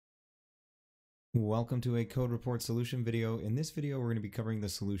Welcome to a code report solution video. In this video, we're going to be covering the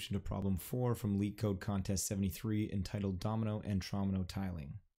solution to problem 4 from LeetCode Contest 73 entitled Domino and Tromino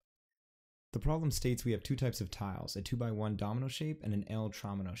Tiling. The problem states we have two types of tiles, a 2x1 domino shape and an L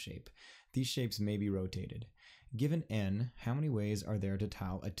tromino shape. These shapes may be rotated. Given n, how many ways are there to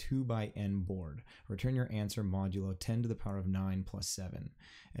tile a 2x(n) board? Return your answer modulo 10 to the power of 9 plus 7.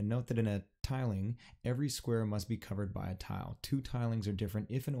 And note that in a tiling, every square must be covered by a tile. Two tilings are different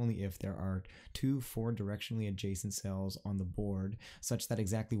if and only if there are two 4-directionally adjacent cells on the board, such that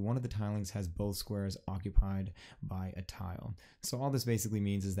exactly one of the tilings has both squares occupied by a tile. So all this basically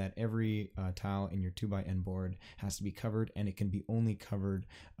means is that every tile in your 2x(n) board has to be covered, and it can be only covered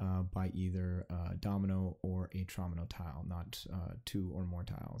by either domino or a tromino tile, not two or more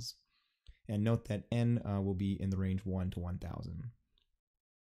tiles. And note that n will be in the range 1 to 1000.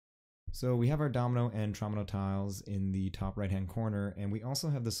 So we have our domino and tromino tiles in the top right hand corner, and we also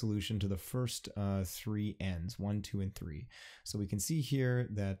have the solution to the first three n's, 1, 2, and 3. So we can see here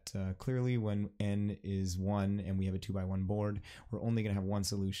that clearly when n is 1 and we have a 2x1 board, we're only going to have one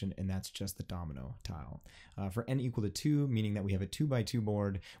solution, and that's just the domino tile. For n equal to 2, meaning that we have a 2x2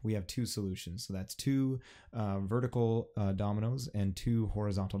 board, we have two solutions. So that's two vertical dominoes and two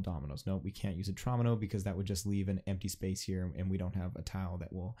horizontal dominoes. Note we can't use a tromino because that would just leave an empty space here, and we don't have a tile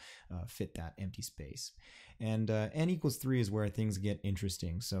that will fit that empty space. And n equals 3 is where things get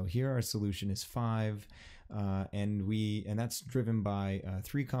interesting. So here our solution is 5, and that's driven by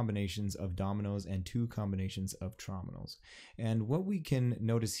 3 combinations of dominoes and 2 combinations of trominos. And what we can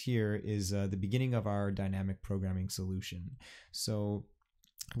notice here is the beginning of our dynamic programming solution. So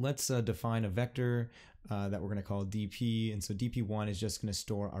let's define a vector that we're going to call dp, and so dp1 is just going to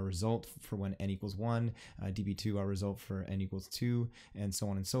store our result for when n equals 1, dp2 our result for n equals 2, and so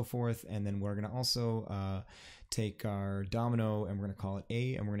on and so forth. And then we're going to also take our domino and we're going to call it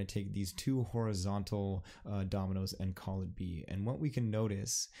A, and we're going to take these two horizontal dominoes and call it B. And what we can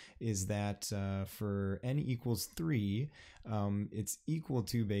notice is that for n equals 3, it's equal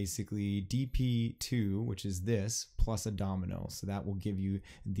to basically dp2, which is this, plus a domino. So that will give you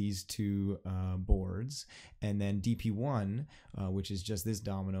these two boards. And then dp1, which is just this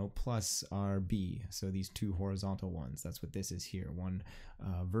domino, plus our B, so these two horizontal ones. That's what this is here, one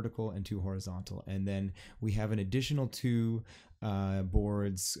vertical and two horizontal. And then we have an additional two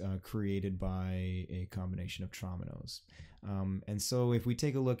boards created by a combination of trominos. And so if we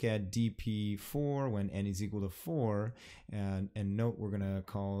take a look at dp4 when n is equal to 4, and note we're going to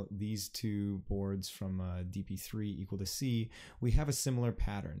call these two boards from dp3 equal to c, we have a similar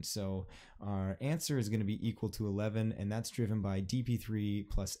pattern. So our answer is going to be equal to 11, and that's driven by dp3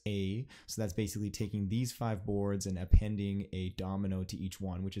 plus a. So that's basically taking these 5 boards and appending a domino to each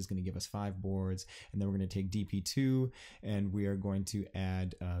one, which is going to give us 5 boards. And then we're going to take dp2 and we are going to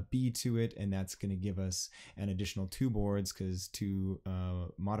add b to it, and that's going to give us an additional 2 boards, because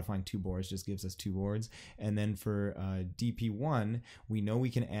modifying 2 boards just gives us 2 boards. And then for dp1, we know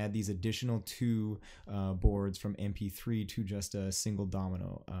we can add these additional 2 boards from mp3 to just a single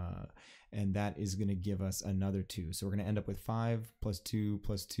domino, and that is going to give us another 2. So we're going to end up with 5 plus 2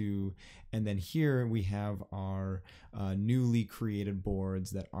 plus 2, and then here we have our newly created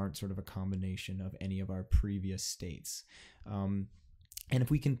boards that aren't sort of a combination of any of our previous states. And if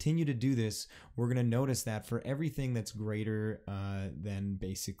we continue to do this, we're going to notice that for everything that's greater than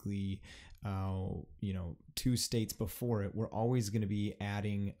basically 2 states before it, we're always going to be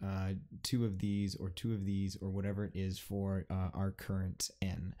adding 2 of these or 2 of these or whatever it is for our current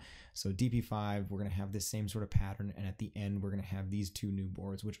n. So dp5, we're going to have this same sort of pattern, and at the end we're going to have these 2 new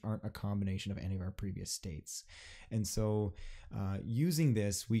boards, which aren't a combination of any of our previous states. And so using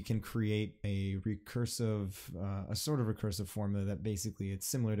this, we can create a recursive, a sort of recursive formula that basically it's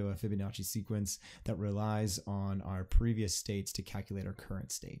similar to a Fibonacci sequence that relies on our previous states to calculate our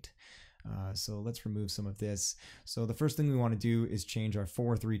current state. So let's remove some of this. So the first thing we want to do is change our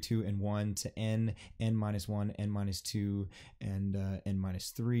 4, 3, 2, and 1 to n, n minus 1, n minus 2, and n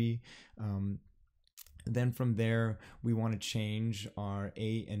minus 3. Then from there, we want to change our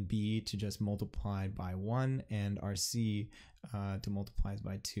a and b to just multiplied by 1, and our c to multiplies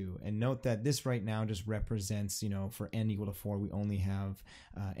by 2. And note that this right now just represents, for n equal to 4, we only have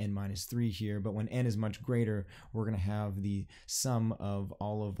n minus 3 here, but when n is much greater, we're going to have the sum of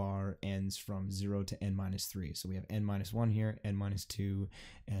all of our n's from 0 to n minus 3. So we have n minus 1 here, n minus 2,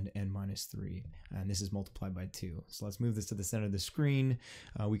 and n minus 3, and this is multiplied by 2. So let's move this to the center of the screen.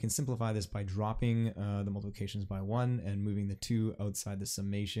 We can simplify this by dropping the multiplications by 1 and moving the 2 outside the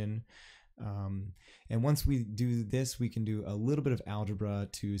summation. And once we do this, we can do a little bit of algebra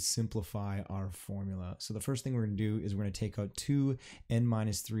to simplify our formula. So the first thing we're going to do is we're going to take out two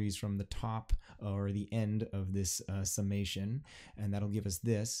n-3s from the top or the end of this summation, and that'll give us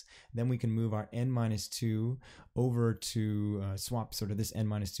this. Then we can move our n-2 over to swap sort of this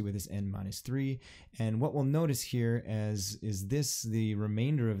n-2 with this n-3. And what we'll notice here is this, the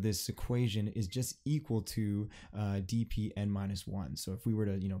remainder of this equation is just equal to dp n-1. So if we were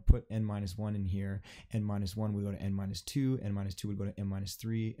to put n-1 in here, n-1 would go to n-2, n-2 would go to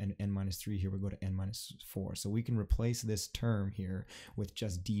n-3, and n-3 here would go to n-4. So we can replace this term here with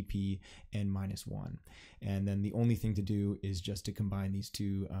just dp n-1. And then the only thing to do is just to combine these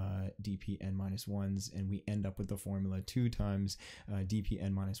two dp n-1s, and we end up with the formula 2 times dp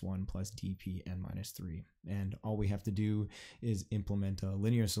n-1 plus dp n-3. And all we have to do is implement a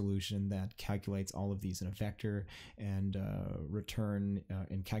linear solution that calculates all of these in a vector and return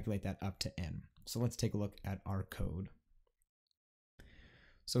and calculate that up to n. So let's take a look at our code.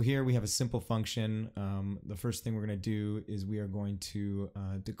 So here we have a simple function. The first thing we're going to do is we are going to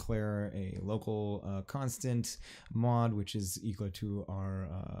declare a local constant mod, which is equal to our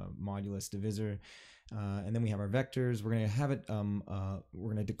modulus divisor. And then we have our vectors. We're going to have it,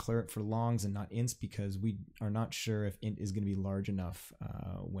 we're going to declare it for longs and not ints because we are not sure if int is going to be large enough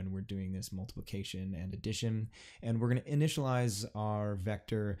when we're doing this multiplication and addition. And we're going to initialize our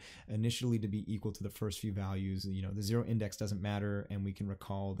vector initially to be equal to the first few values. The 0 index doesn't matter, and we can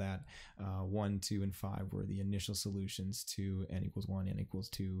recall that 1, 2, and 5 were the initial solutions to n equals 1, n equals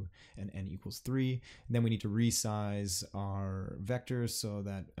 2, and n equals 3. And then we need to resize our vectors so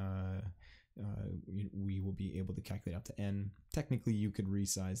that we will be able to calculate up to n. Technically, you could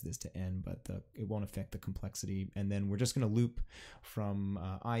resize this to n, but it won't affect the complexity. And then we're just going to loop from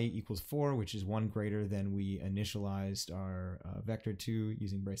I equals 4, which is 1 greater than we initialized our vector to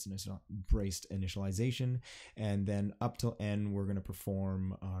using braced initialization. And then up till n, we're going to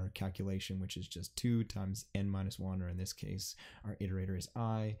perform our calculation, which is just 2 times n-1, or in this case, our iterator is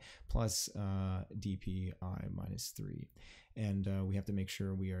I, plus dp I minus 3. And we have to make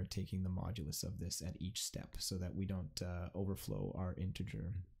sure we are taking the modulus of this at each step so that we don't overflow our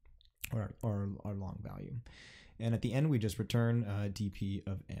integer or our long value. And at the end, we just return dp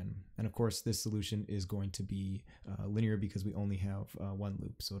of n. And of course, this solution is going to be linear because we only have one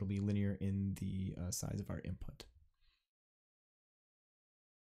loop. So it'll be linear in the size of our input.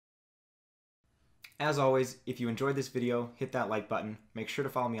 As always, if you enjoyed this video, hit that like button. Make sure to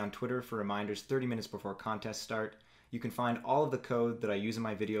follow me on Twitter for reminders 30 minutes before contests start. You can find all of the code that I use in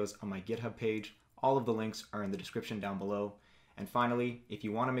my videos on my GitHub page. All of the links are in the description down below. And finally, if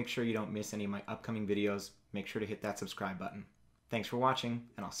you want to make sure you don't miss any of my upcoming videos, make sure to hit that subscribe button. Thanks for watching,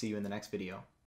 and I'll see you in the next video.